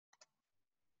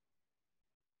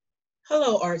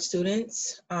Hello, art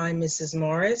students. I'm Mrs.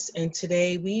 Morris, and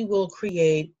today we will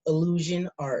create illusion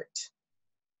art.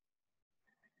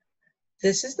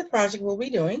 This is the project we'll be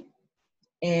doing,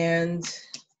 and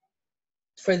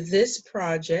for this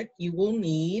project, you will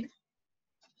need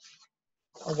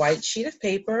a white sheet of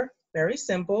paper, very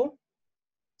simple,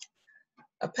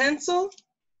 a pencil,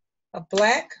 a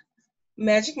black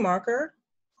magic marker.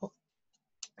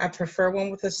 I prefer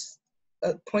one with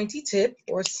a pointy tip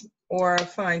or a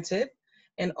fine tip,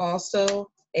 and also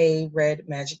a red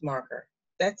magic marker.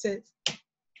 That's it.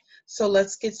 So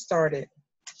let's get started.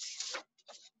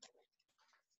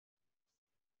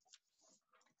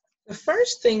 The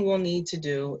first thing we'll need to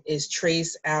do is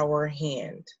trace our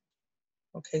hand.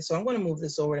 Okay, so I'm going to move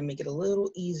this over to make it a little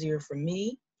easier for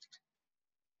me.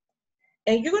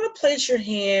 And you're going to place your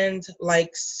hand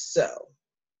like so.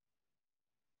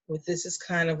 With this is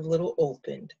kind of a little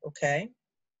opened, okay?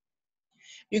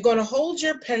 You're going to hold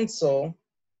your pencil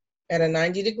at a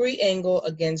 90-degree angle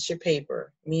against your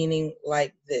paper, meaning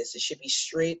like this. It should be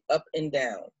straight up and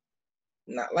down,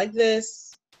 not like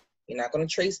this. You're not going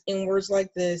to trace inwards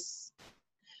like this.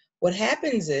 What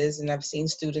happens is, and I've seen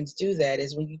students do that,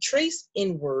 is when you trace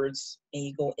inwards and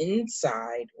you go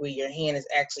inside where your hand is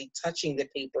actually touching the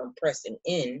paper and pressing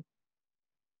in,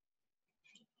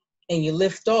 and you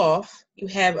lift off, you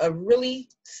have a really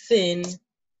thin,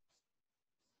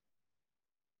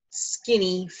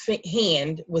 skinny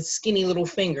hand with skinny little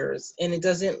fingers, and it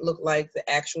doesn't look like the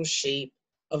actual shape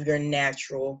of your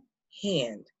natural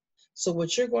hand. So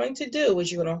what you're going to do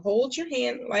is you're going to hold your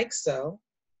hand like so.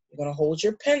 You're going to hold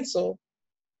your pencil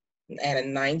at a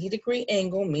 90-degree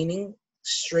angle, meaning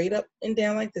straight up and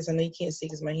down like this. I know you can't see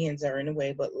because my hands are in the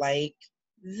way, but like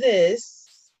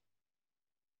this.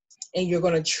 And you're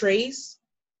going to trace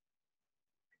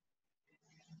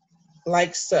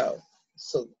like so.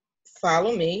 So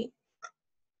follow me.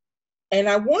 And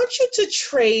I want you to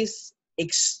trace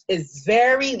as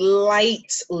very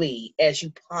lightly as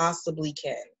you possibly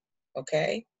can,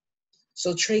 okay?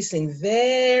 So tracing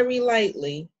very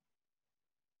lightly.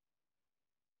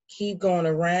 Keep going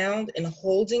around and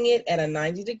holding it at a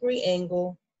 90-degree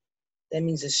angle. That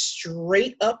means it's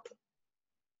straight up.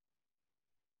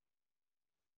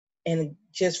 And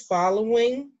just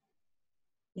following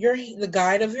the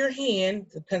guide of your hand,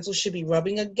 the pencil should be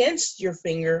rubbing against your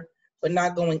finger, but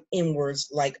not going inwards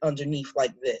like underneath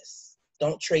like this.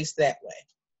 Don't trace that way.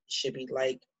 It should be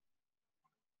like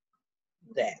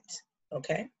that,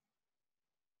 okay?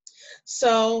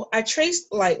 So I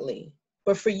traced lightly,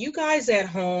 but for you guys at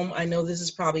home, I know this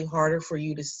is probably harder for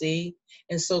you to see.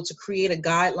 And so to create a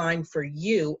guideline for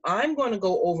you, I'm going to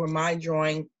go over my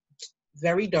drawing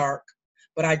very dark,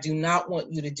 but I do not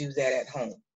want you to do that at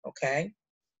home, okay?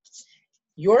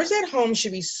 Yours at home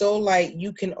should be so light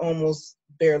you can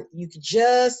you can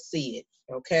just see it,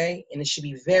 okay? And it should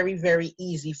be very, very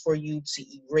easy for you to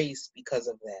erase because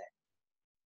of that.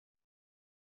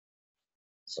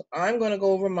 So I'm going to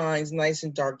go over mine nice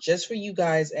and dark just for you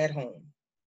guys at home.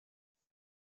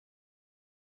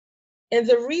 And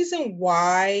the reason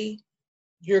why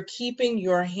you're keeping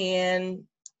your hand,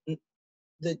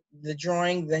 the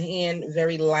hand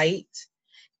very light,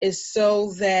 is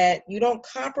so that you don't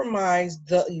compromise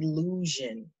the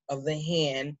illusion of the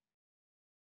hand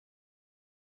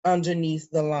underneath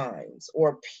the lines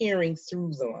or peering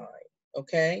through the line,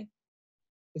 okay?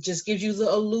 It just gives you the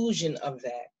illusion of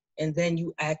that, and then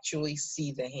you actually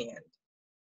see the hand.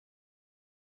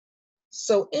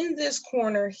 So in this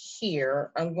corner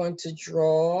here, I'm going to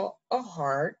draw a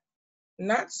heart,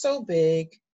 not so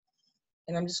big,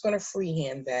 and I'm just going to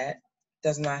freehand that.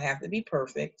 Does not have to be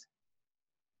perfect.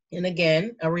 And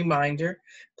again, a reminder,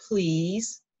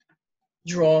 please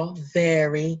draw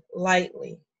very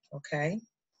lightly, okay?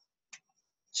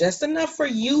 Just enough for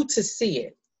you to see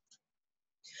it.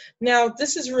 Now,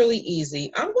 this is really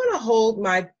easy. I'm going to hold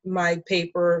my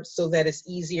paper so that it's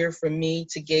easier for me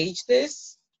to gauge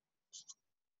this.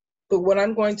 But what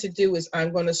I'm going to do is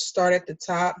I'm going to start at the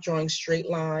top, drawing straight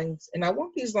lines. And I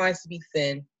want these lines to be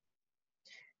thin.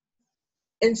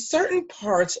 In certain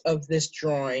parts of this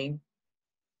drawing,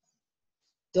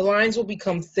 the lines will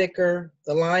become thicker.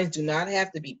 The lines do not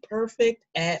have to be perfect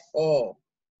at all,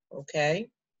 okay?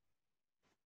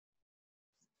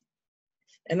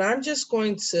 And I'm just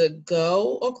going to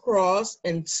go across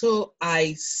until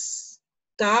I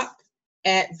stop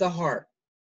at the heart.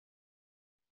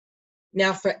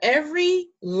 Now, for every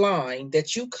line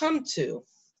that you come to,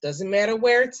 doesn't matter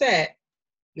where it's at,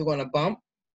 you're going to bump,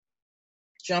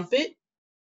 jump it,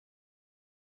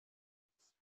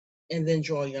 and then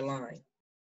draw your line.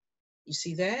 You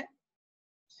see that?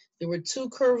 There were two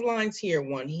curved lines here,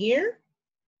 one here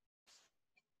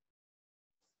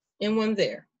and one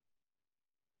there.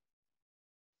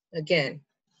 Again,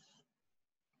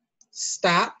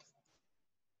 stop.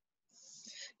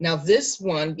 Now this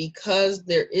one, because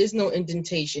there is no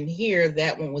indentation here,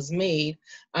 that one was made,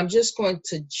 I'm just going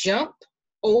to jump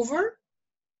over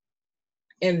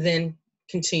and then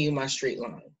continue my straight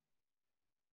line.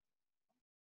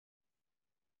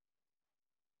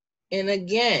 And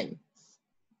again,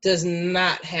 does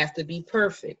not have to be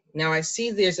perfect. Now I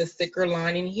see there's a thicker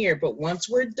line in here, but once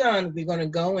we're done, we're gonna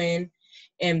go in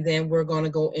and then we're gonna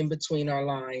go in between our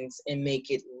lines and make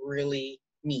it really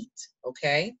neat,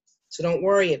 okay? So don't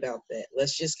worry about that.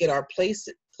 Let's just get our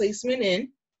placement in.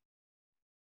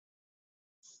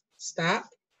 Stop,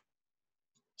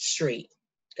 straight.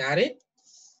 Got it?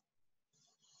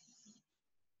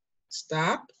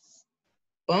 Stop,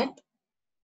 bump,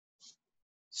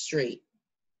 straight.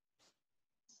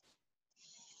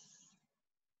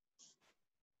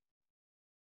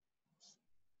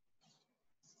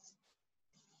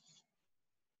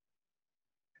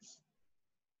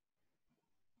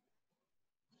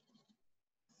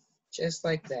 Just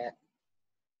like that.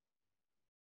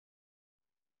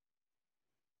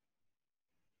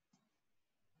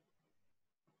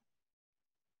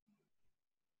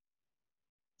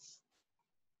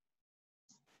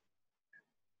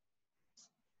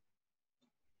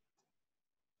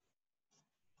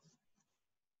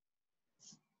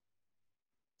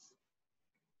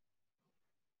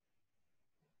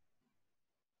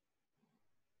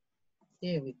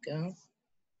 There we go.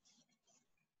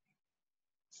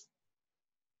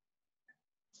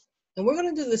 And we're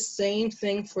gonna do the same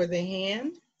thing for the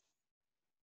hand.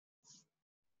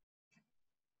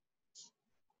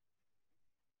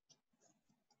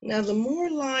 Now, the more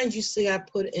lines you see I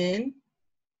put in,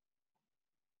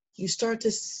 you start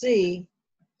to see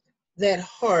that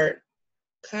heart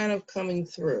kind of coming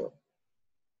through.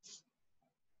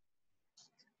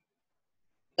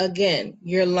 Again,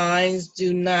 your lines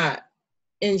do not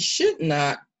and should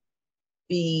not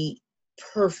be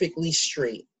perfectly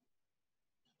straight.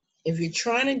 If you're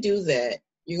trying to do that,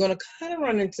 you're going to kind of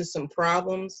run into some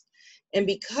problems. And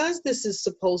because this is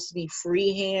supposed to be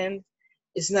freehand,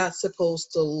 it's not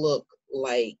supposed to look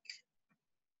like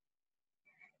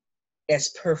as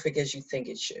perfect as you think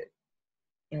it should.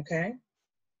 Okay?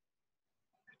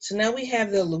 So now we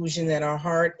have the illusion that our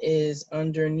heart is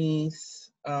underneath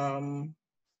our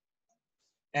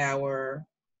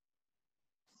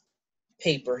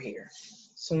paper here.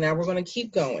 So now we're going to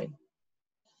keep going.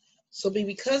 So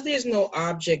because there's no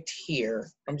object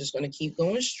here, I'm just going to keep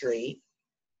going straight.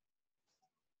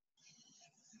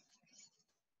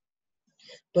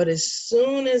 But as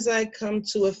soon as I come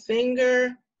to a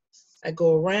finger, I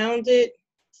go around it,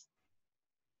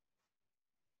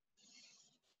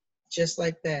 just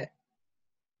like that.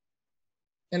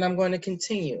 And I'm going to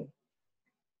continue.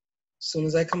 As soon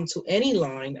as I come to any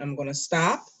line, I'm going to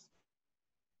stop,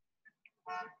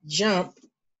 jump,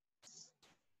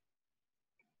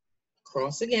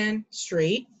 cross again,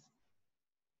 straight,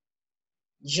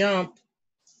 jump,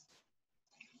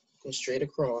 go straight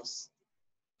across.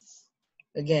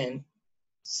 Again,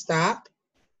 stop,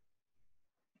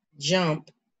 jump,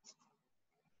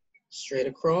 straight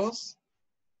across,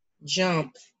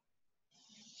 jump,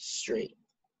 straight.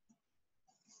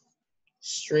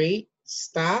 Straight,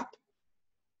 stop,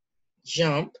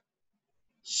 jump,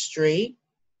 straight,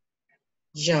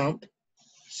 jump,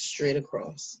 straight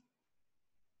across.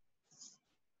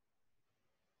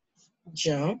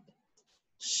 Jump,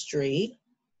 straight,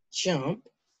 jump,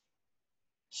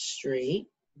 straight,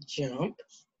 jump,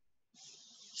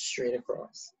 straight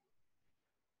across.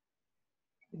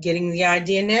 Getting the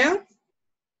idea now?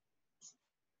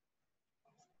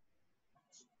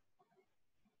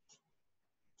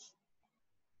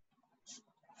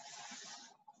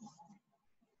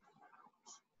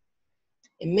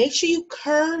 And make sure you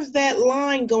curve that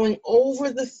line going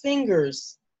over the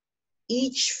fingers,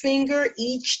 each finger,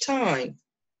 each time.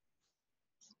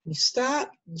 You stop,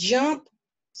 jump,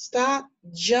 stop,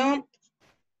 jump,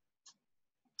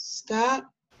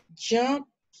 stop, jump.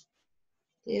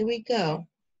 There we go.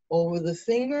 Over the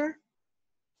finger.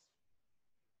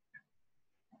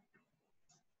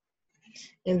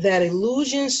 And that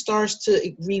illusion starts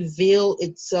to reveal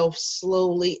itself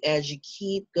slowly as you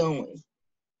keep going.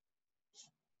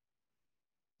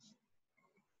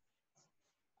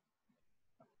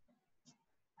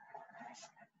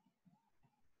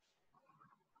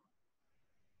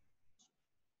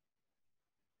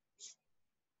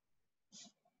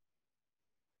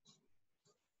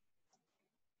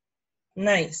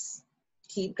 Nice.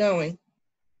 Keep going.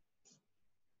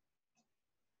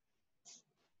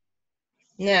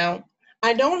 Now,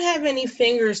 I don't have any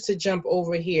fingers to jump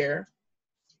over here.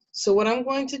 So what I'm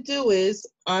going to do is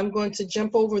I'm going to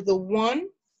jump over the one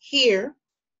here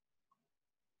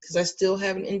because I still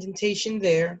have an indentation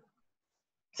there.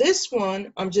 This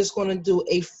one, I'm just going to do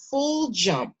a full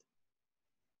jump.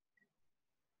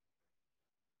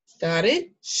 Got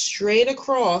it? Straight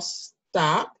across,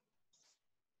 stop,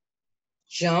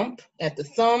 jump at the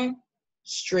thumb,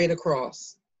 straight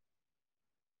across.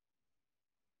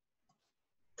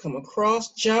 Come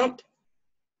across, jump,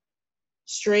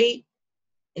 straight,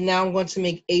 and now I'm going to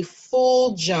make a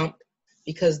full jump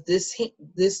because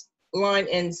this line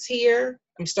ends here,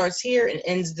 starts here and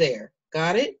ends there.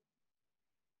 Got it?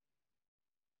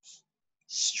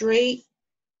 Straight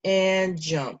and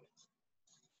jump,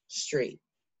 straight.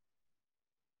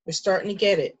 We're starting to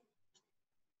get it.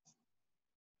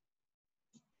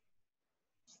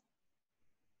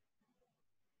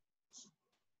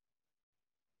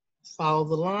 Follow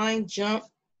the line, jump,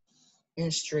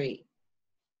 and straight.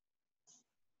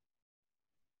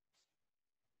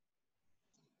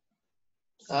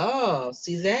 Oh,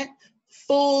 see that?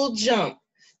 Full jump.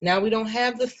 Now we don't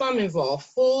have the thumb involved.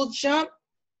 Full jump,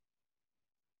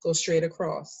 go straight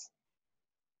across.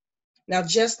 Now,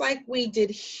 just like we did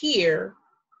here,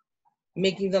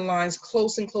 making the lines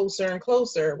close and closer and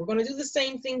closer, we're going to do the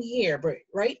same thing here. But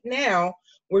right now,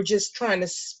 we're just trying to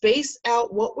space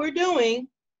out what we're doing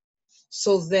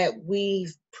so that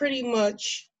we've pretty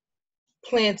much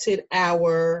planted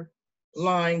our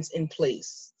lines in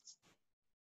place.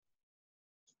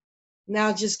 Now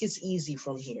it just gets easy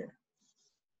from here.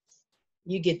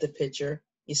 You get the picture.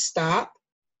 You stop,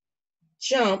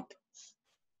 jump,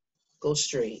 go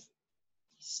straight.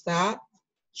 Stop,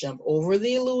 jump over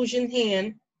the illusion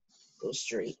hand, go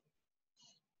straight.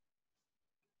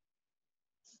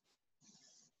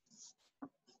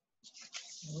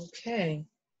 Okay.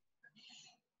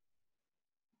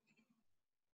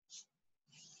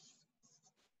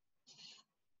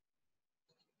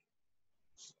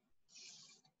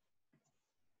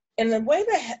 And the way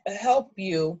to help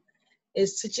you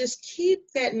is to just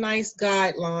keep that nice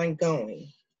guideline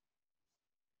going.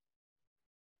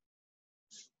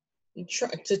 You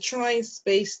try and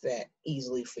space that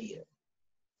easily for you.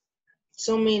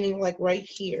 So meaning like right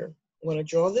here, I'm going to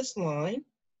draw this line,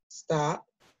 stop.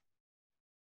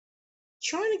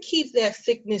 Trying to keep that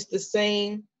thickness the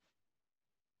same,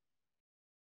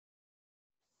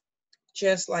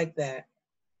 just like that,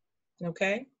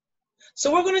 okay?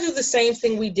 So we're going to do the same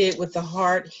thing we did with the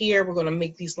heart here. We're going to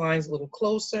make these lines a little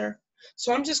closer.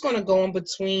 So I'm just going to go in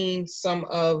between some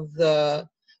of the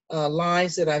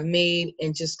lines that I've made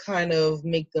and just kind of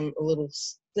make them a little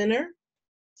thinner.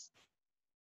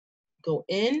 Go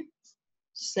in,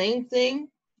 same thing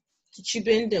that you've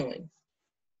been doing.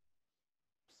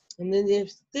 And then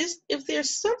if there's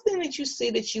something that you see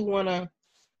that you want to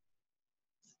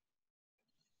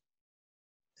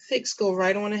fix, go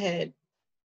right on ahead.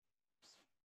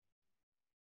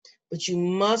 But you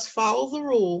must follow the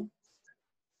rule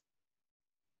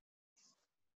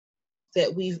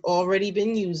that we've already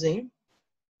been using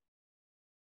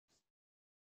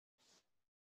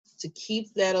to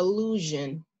keep that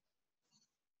illusion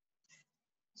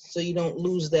so you don't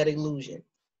lose that illusion.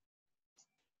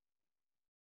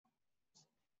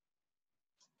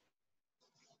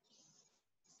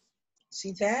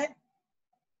 See that?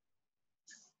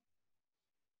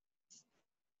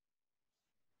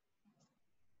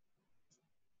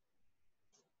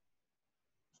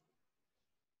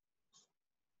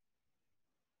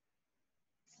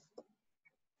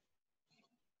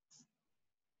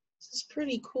 This is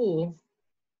pretty cool.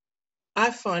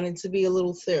 I find it to be a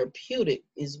little therapeutic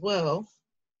as well.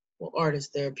 Well, art is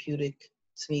therapeutic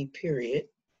to me, period.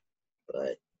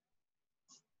 But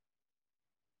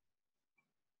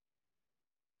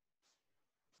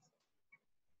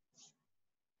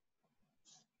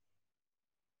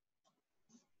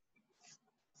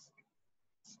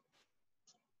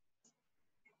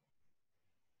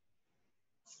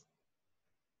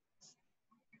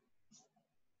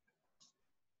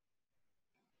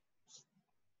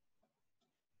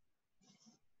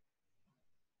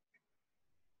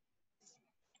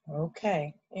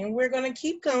okay, and we're going to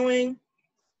keep going.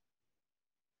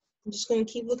 I'm just going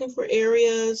to keep looking for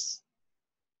areas.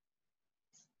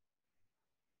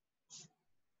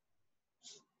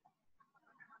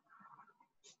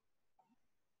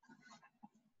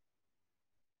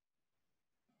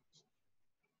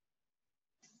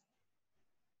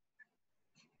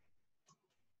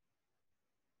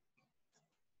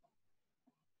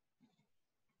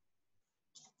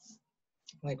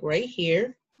 Like right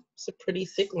here, it's a pretty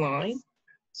thick line.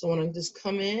 So when I just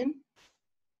come in,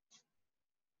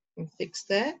 and fix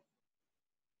that.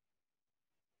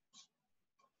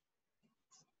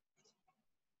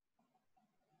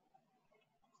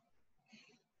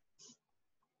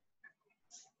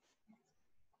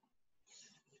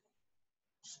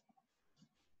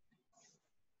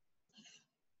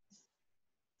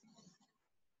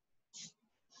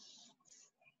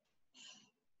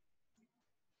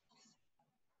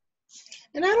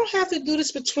 And I don't have to do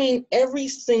this between every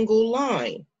single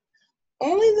line.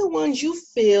 Only the ones you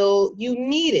feel you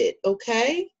need it,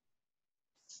 okay?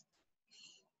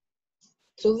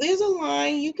 So there's a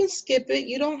line, you can skip it.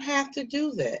 You don't have to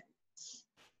do that.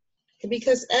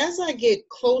 Because as I get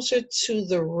closer to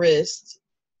the wrist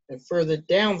and further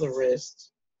down the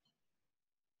wrist,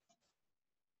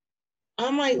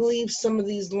 I might leave some of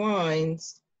these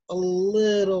lines a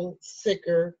little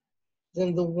thicker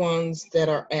than the ones that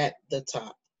are at the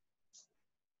top.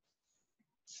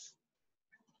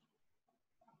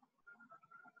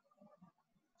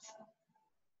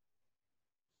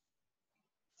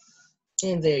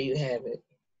 And there you have it.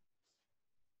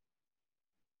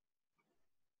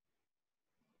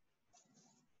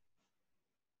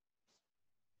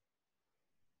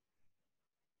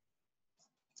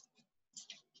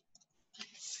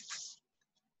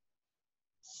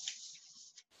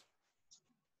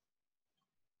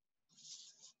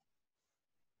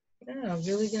 Yeah,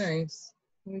 really nice.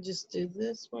 Let me just do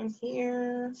this one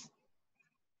here.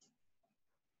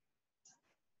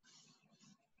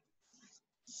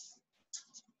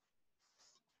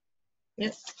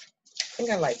 Yep, I think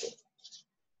I like it.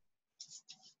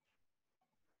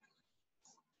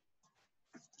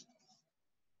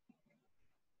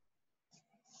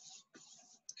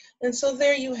 And so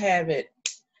there you have it.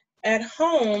 At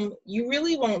home, you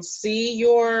really won't see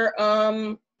your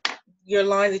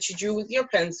line that you drew with your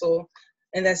pencil,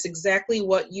 and that's exactly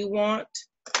what you want.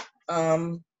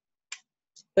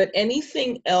 But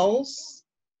anything else,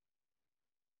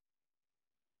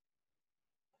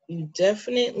 you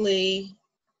definitely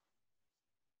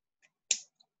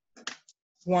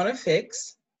want to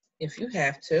fix if you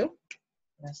have to.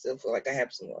 I still feel like I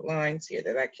have some more lines here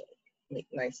that I can make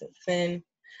nice and thin.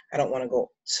 I don't want to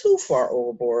go too far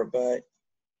overboard, but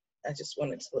I just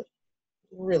want it to look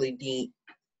really deep.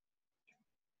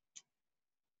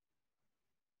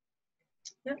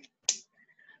 Yep.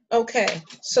 Okay,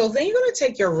 so then you're going to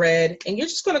take your red and you're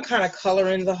just going to kind of color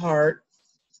in the heart.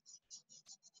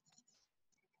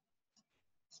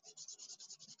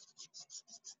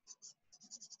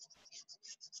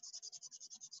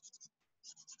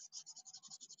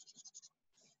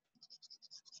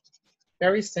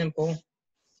 Very simple.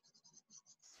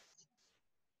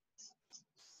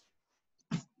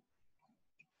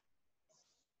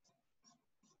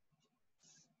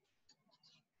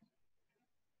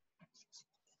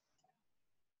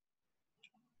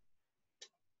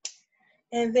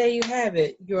 And there you have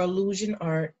it, your illusion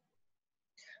art.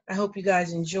 I hope you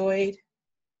guys enjoyed.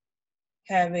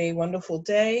 Have a wonderful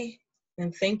day,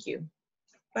 and thank you.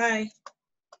 Bye.